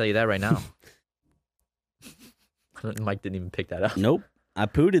nuts. I can tell you that right now. Mike didn't even pick that up. Nope. I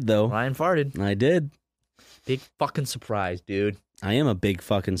pooted, though. Ryan farted. I did. Big fucking surprise, dude. I am a big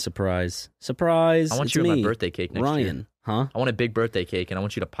fucking surprise. Surprise. I want it's you at me, my birthday cake next Ryan. year. Huh? I want a big birthday cake, and I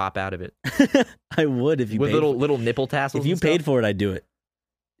want you to pop out of it. I would if you with paid little nipple tassels. If you and paid stuff. for it, I'd do it.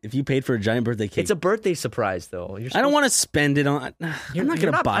 If you paid for a giant birthday cake. It's a birthday surprise, though. I don't want to spend it on... I'm not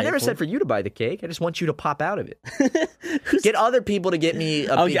going to buy it. I never said for you to buy the cake. I just want you to pop out of it. Get other people to get me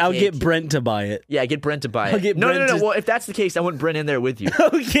a big I'll cake. get Brent to buy it. Yeah, get Brent to buy it. I'll get no. Brent to- Well, if that's the case, I want Brent in there with you.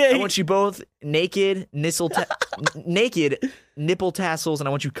 Okay. I want you both naked, naked, nipple tassels, and I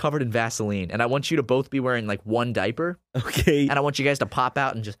want you covered in Vaseline. And I want you to both be wearing like one diaper. Okay. And I want you guys to pop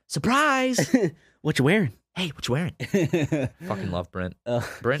out and just, surprise! What you wearing? Hey, what you wearing? Fucking love Brent.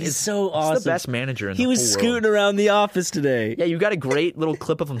 Brent he's is so he's awesome. the best manager in the He whole was world. scooting around the office today. Yeah, you got a great little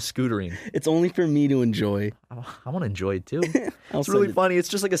clip of him scootering. It's only for me to enjoy. I want to enjoy it too. I'll It's really send it. funny. It's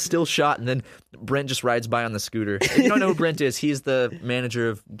just like a still shot, and then Brent just rides by on the scooter. If you don't know who Brent is, he's the manager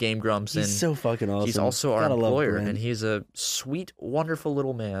of Game Grumps. And He's so fucking awesome. he's also our Gotta love employer, Brent. and he's a sweet, wonderful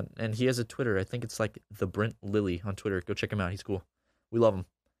little man. And he has a Twitter. I think it's like the Brent Lilly on Twitter. Go check him out. He's cool. We love him.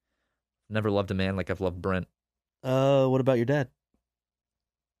 Never loved a man like I've loved Brent. What about your dad?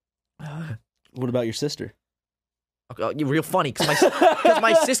 What about your sister? You're real funny because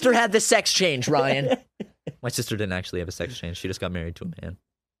my sister had the sex change, Ryan. My sister didn't actually have a sex change. She just got married to a man.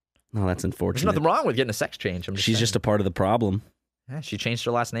 No, that's There's unfortunate. nothing wrong with getting a sex change. She's just a part of the problem. Yeah, she changed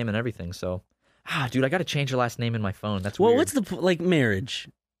her last name and everything. So, dude, I got to change her last name in my phone. That's Well, weird. what's the marriage?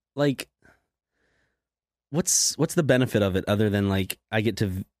 Like, what's the benefit of it other than like I get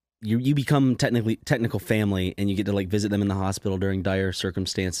to you become technical family and you get to like visit them in the hospital during dire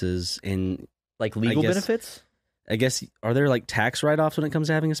circumstances and like legal benefits? I guess are there like tax write-offs when it comes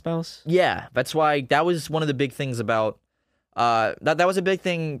to having a spouse? Yeah, that's why that was one of the big things about that was a big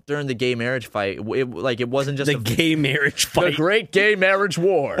thing during the gay marriage fight. It wasn't just The gay marriage fight. the great gay marriage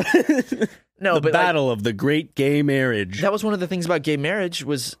war. No, the but battle of the great gay marriage. that was one of the things about gay marriage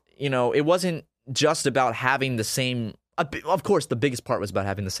was, it wasn't just about having the same. Of course, the biggest part was about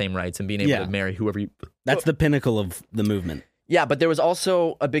having the same rights and being able to marry whoever you. That's the pinnacle of the movement. Yeah, but there was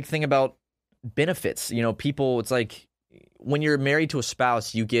also a big thing about benefits. People, it's like when you're married to a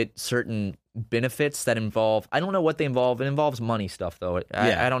spouse, you get certain benefits that involve. I don't know what they involve. It involves money stuff, though.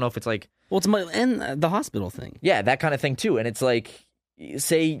 I don't know if it's like. Well, it's and the hospital thing. Yeah, that kind of thing too. And it's like,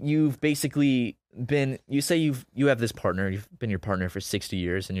 say you've basically been. You say you have this partner. You've been your partner for 60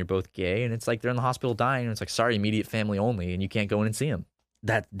 years, and you're both gay. And it's like they're in the hospital dying. And it's like, sorry, immediate family only, and you can't go in and see them.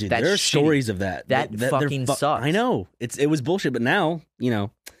 That's That's there are shitty. stories of that. That fucking sucks. I know it was bullshit, but now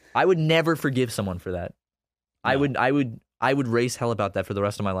I would never forgive someone for that. No. I would raise hell about that for the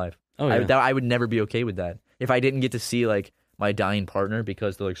rest of my life. Oh, yeah. I would never be okay with that. If I didn't get to see like my dying partner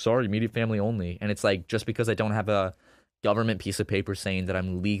because they're like, sorry, immediate family only. And it's like, just because I don't have a government piece of paper saying that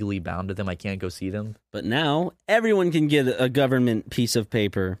I'm legally bound to them, I can't go see them. But now everyone can get a government piece of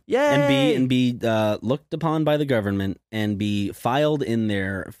paper, and be looked upon by the government and be filed in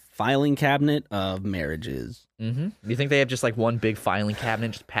their filing cabinet of marriages. Mm-hmm. Do you think they have just like one big filing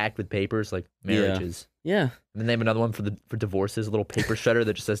cabinet just packed with papers like marriages? Yeah. And then they have another one for divorces, a little paper shredder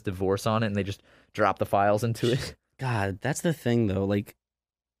that just says divorce on it, and they just drop the files into it. God, that's the thing though. Like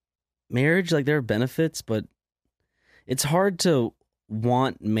marriage, like there are benefits, but it's hard to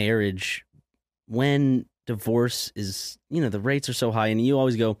want marriage when divorce is, the rates are so high, and you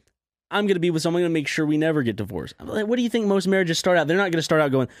always go, I'm going to be with someone, I'm going to make sure we never get divorced. I'm like, what do you think most marriages start out? They're not going to start out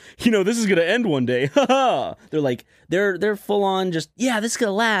going, this is going to end one day. They're like, they're full on just, this is going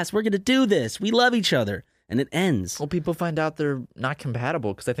to last. We're going to do this. We love each other. And it ends. Well, people find out they're not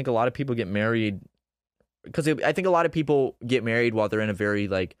compatible because I think a lot of people get married while they're in a very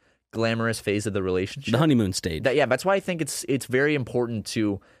like glamorous phase of the relationship. The honeymoon stage. That's why I think it's very important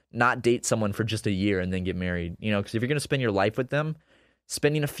to not date someone for just a year and then get married. Because if you're going to spend your life with them,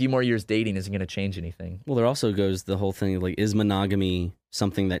 spending a few more years dating isn't going to change anything. Well, there also goes the whole thing, like, is monogamy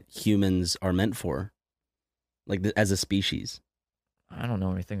something that humans are meant for? Like, as a species? I don't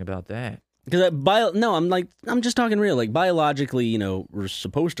know anything about that. Because I'm just talking real. Like, biologically, we're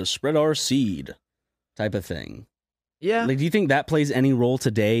supposed to spread our seed type of thing. Yeah. Like, do you think that plays any role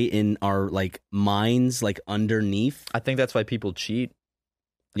today in our, like, minds, like, underneath? I think that's why people cheat.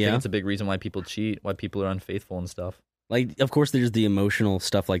 I Yeah. think it's a big reason why people cheat, why people are unfaithful and stuff. Like, of course, there's the emotional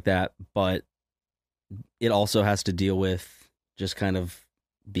stuff like that, but it also has to deal with just kind of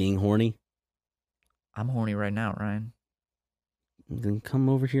being horny. I'm horny right now, Ryan. Then come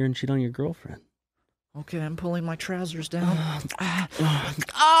over here and cheat on your girlfriend. Okay, I'm pulling my trousers down.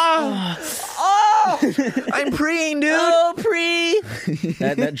 I'm preing, dude. Oh, pre.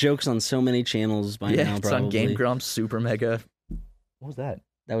 that joke's on so many channels by now. It's probably on Game Grumps, Super Mega. What was that?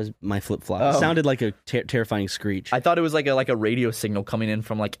 That was my flip flop. Oh. It sounded like a terrifying screech. I thought it was like a radio signal coming in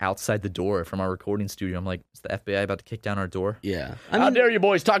from like outside the door from our recording studio. I'm like, is the FBI about to kick down our door? Yeah. How dare you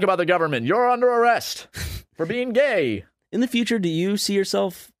boys talk about the government? You're under arrest for being gay. In the future, do you see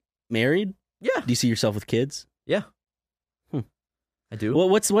yourself married? Yeah. Do you see yourself with kids? Yeah. I do. Well,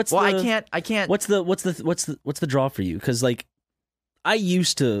 what's well, the, I can't. What's the draw for you? Because like, I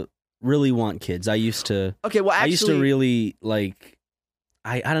used to really want kids. I used to. Okay. Well, actually, I used to really like.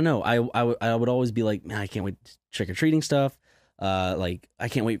 I don't know. I would always be like, man, I can't wait to trick or treating stuff. Like I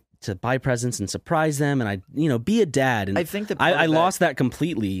can't wait to buy presents and surprise them, and I be a dad. And I think that I lost that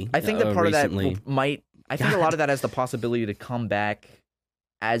completely. I think that part recently. of that might. I think a lot of that has the possibility to come back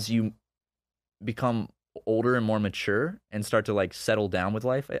as you become older and more mature and start to like settle down with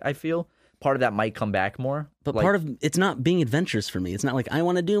life. I feel part of that might come back more. But like, part of it's not being adventurous for me. It's not like I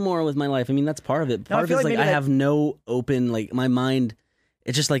want to do more with my life. I mean, that's part of it. Part of it is like I have no open like my mind.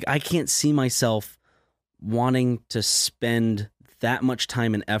 It's just like I can't see myself wanting to spend that much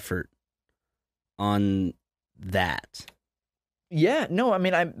time and effort on that. Yeah, no, I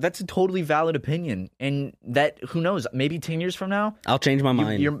mean, that's a totally valid opinion, and that who knows? Maybe 10 years from now, I'll change my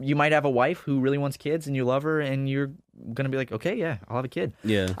mind. You might have a wife who really wants kids, and you love her, and you're gonna be like, okay, yeah, I'll have a kid.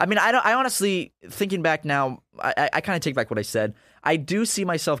 Yeah. I mean, I honestly, thinking back now, I kind of take back what I said. I do see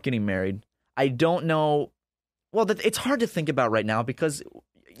myself getting married. I don't know. Well, it's hard to think about right now because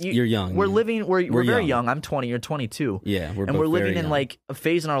you're young. We're living. We're very young. I'm 20. You're 22. Yeah, and we're living in like a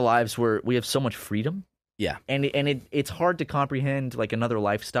phase in our lives where we have so much freedom. Yeah, and it's hard to comprehend like another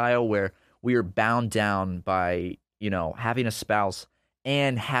lifestyle where we are bound down by having a spouse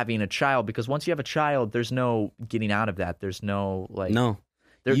and having a child, because once you have a child, there's no getting out of that. There's no like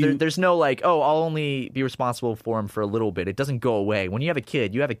there's no like, oh, I'll only be responsible for him for a little bit. It doesn't go away. When you have a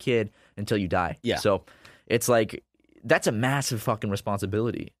kid until you die. Yeah. So it's like that's a massive fucking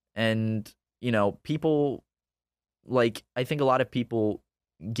responsibility. And people like I think a lot of people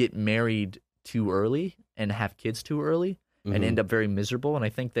get married too early and have kids too early and end up very miserable. And I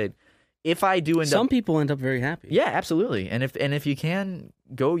think that if I do some people end up very happy. Yeah, absolutely. And if you can,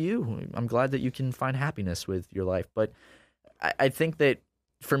 go you. I'm glad that you can find happiness with your life. But I think that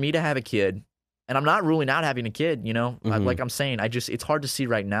for me to have a kid, and I'm not ruling out having a kid, like I'm saying, it's hard to see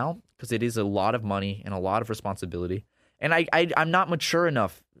right now because it is a lot of money and a lot of responsibility. And I'm not mature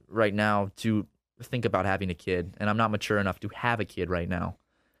enough right now to think about having a kid, and I'm not mature enough to have a kid right now.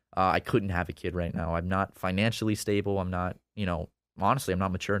 I couldn't have a kid right now. I'm not financially stable. I'm not, honestly, I'm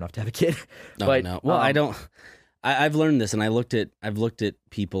not mature enough to have a kid. No. Well, I don't. I've learned this, and I've looked at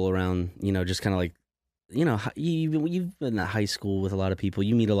people around, just kind of like, you've been at high school with a lot of people.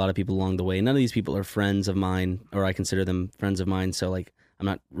 You meet a lot of people along the way. None of these people are friends of mine, or I consider them friends of mine. So like, I'm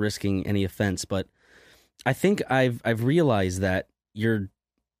not risking any offense, but I think I've realized that you're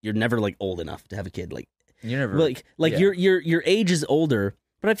never like old enough to have a kid. Like you're never like your age is older.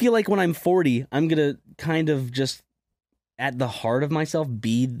 But I feel like when I'm 40, I'm gonna kind of just at the heart of myself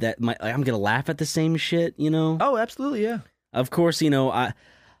be that I'm gonna laugh at the same shit, Oh, absolutely, yeah. Of course,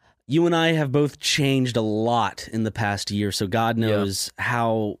 you and I have both changed a lot in the past year, so God knows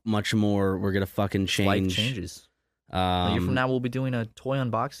how much more we're gonna fucking change. Life changes. A year from now, we'll be doing a toy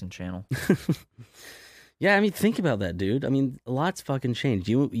unboxing channel. Yeah, I mean, think about that, dude. I mean, a lot's fucking changed.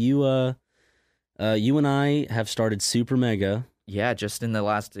 You and I have started Super Mega. Yeah, just in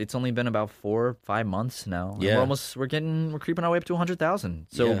it's only been about 4 or 5 months now. Yeah. We're creeping our way up to 100,000.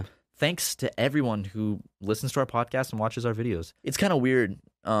 So thanks to everyone who listens to our podcast and watches our videos. It's kind of weird.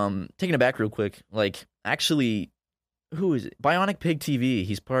 Taking it back real quick, like actually, who is it? Bionic Pig TV.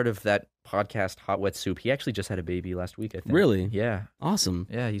 He's part of that podcast, Hot Wet Soup. He actually just had a baby last week, I think. Really? Yeah. Awesome.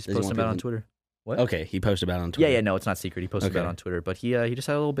 Yeah, he's posting about it on Twitter. What? Okay, he posted about it on Twitter. Yeah, no, it's not secret. He posted about it on Twitter, but he just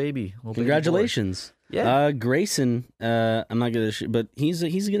had a little baby. Congratulations. Baby yeah. Grayson. I'm not gonna, but he's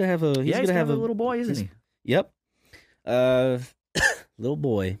gonna have a. He's gonna have a little boy, isn't he? Yep. Little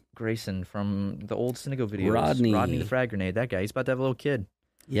boy. Grayson from the old Synagogue videos. Rodney the Frag Grenade. That guy. He's about to have a little kid.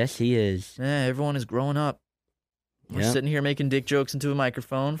 Yes, he is. Yeah, everyone is growing up. We're sitting here making dick jokes into a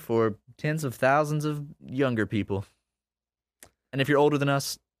microphone for tens of thousands of younger people. And if you're older than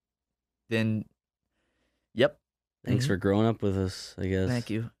us, then, yep. Thanks for growing up with us, I guess. Thank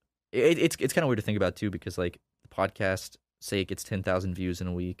you. It's kind of weird to think about, too, because, like, the podcast, say it gets 10,000 views in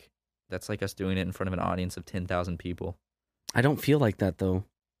a week. That's like us doing it in front of an audience of 10,000 people. I don't feel like that, though.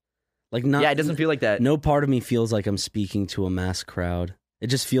 Like, not. Yeah, it doesn't feel like that. No part of me feels like I'm speaking to a mass crowd. It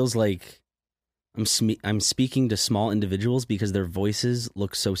just feels like I'm speaking to small individuals because their voices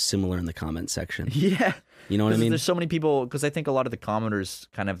look so similar in the comment section. Yeah. You know what I mean? There's so many people, because I think a lot of the commenters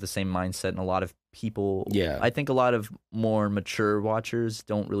kind of have the same mindset, and a lot of people, I think a lot of more mature watchers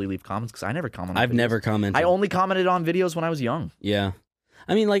don't really leave comments, because I never comment on I've videos. never commented. I only commented on videos when I was young. Yeah.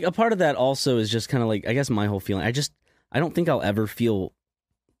 I mean, like, a part of that also is just kind of like, I guess my whole feeling, I don't think I'll ever feel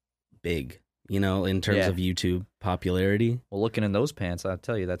big, you know, in terms of YouTube popularity. Well, looking in those pants, I'll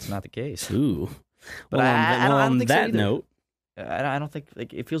tell you that's not the case. Ooh. But well, I don't think that so note, I don't think,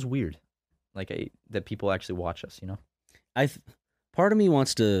 like, it feels weird, like, that people actually watch us, you know? part of me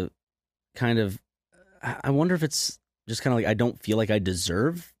wants to kind of, I wonder if it's just kind of like, I don't feel like I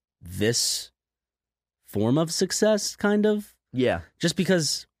deserve this form of success, kind of. Yeah. Just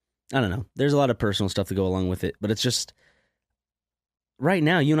because, I don't know, there's a lot of personal stuff to go along with it, but it's just, right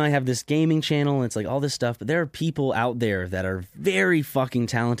now, you and I have this gaming channel, and it's like all this stuff, but there are people out there that are very fucking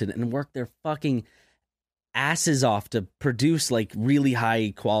talented and work their fucking asses off to produce like really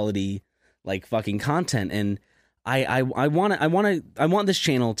high quality, like fucking content. And I want this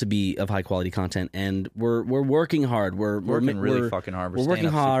channel to be of high quality content, and we're working hard. We're really fucking hard. We're working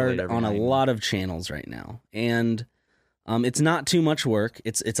hard on a lot of channels right now, and it's not too much work.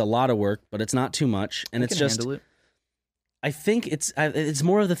 It's a lot of work, but it's not too much, and it's just. I think it's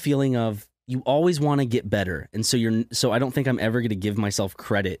more of the feeling of you always want to get better, and so I don't think I'm ever going to give myself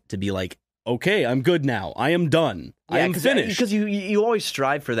credit to be like, okay, I'm good now. I am done. I am finished. Because you always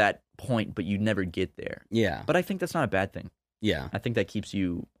strive for that point, but you never get there. Yeah. But I think that's not a bad thing. Yeah. I think that keeps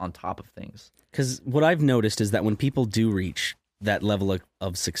you on top of things. Because what I've noticed is that when people do reach that level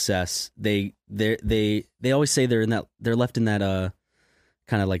of success, they always say they're left in that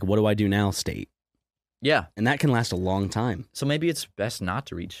kind of like, what do I do now state. Yeah. And that can last a long time. So maybe it's best not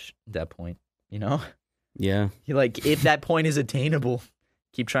to reach that point, you know? Yeah. Like, if that point is attainable,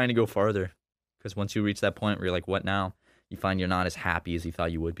 keep trying to go farther. Because once you reach that point where you're like, what now? You find you're not as happy as you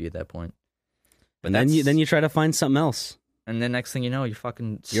thought you would be at that point. But and then you try to find something else. And then next thing you know,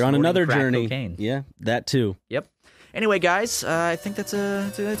 you're on another journey. Cocaine. Yeah, that too. Yep. Anyway, guys, I think that's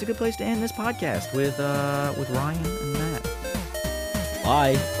a good place to end this podcast with Ryan and Matt.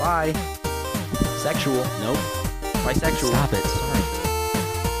 Bye. Bye. Sexual. Nope. Bisexual. Stop it. Sorry.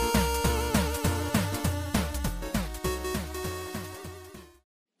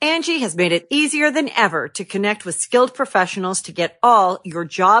 Angie has made it easier than ever to connect with skilled professionals to get all your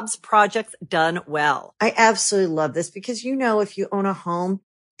jobs projects done well. I absolutely love this because, you know, if you own a home,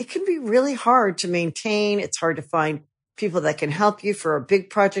 it can be really hard to maintain. It's hard to find people that can help you for a big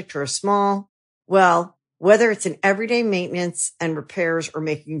project or a small. Well, whether it's in everyday maintenance and repairs or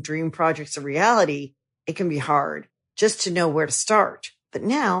making dream projects a reality, it can be hard just to know where to start. But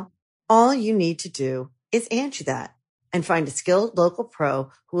now, all you need to do is Angie that and find a skilled local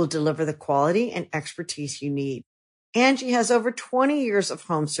pro who will deliver the quality and expertise you need. Angie has over 20 years of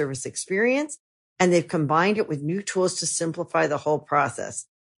home service experience, and they've combined it with new tools to simplify the whole process.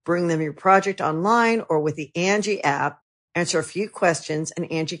 Bring them your project online or with the Angie app. Answer a few questions, and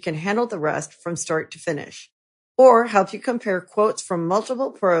Angie can handle the rest from start to finish. Or help you compare quotes from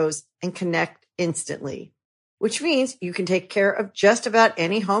multiple pros and connect instantly. Which means you can take care of just about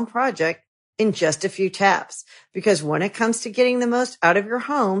any home project in just a few taps. Because when it comes to getting the most out of your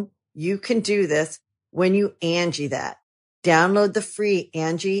home, you can do this when you Angie that. Download the free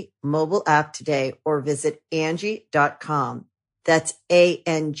Angie mobile app today or visit Angie.com. That's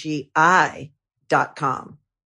ANGI.com.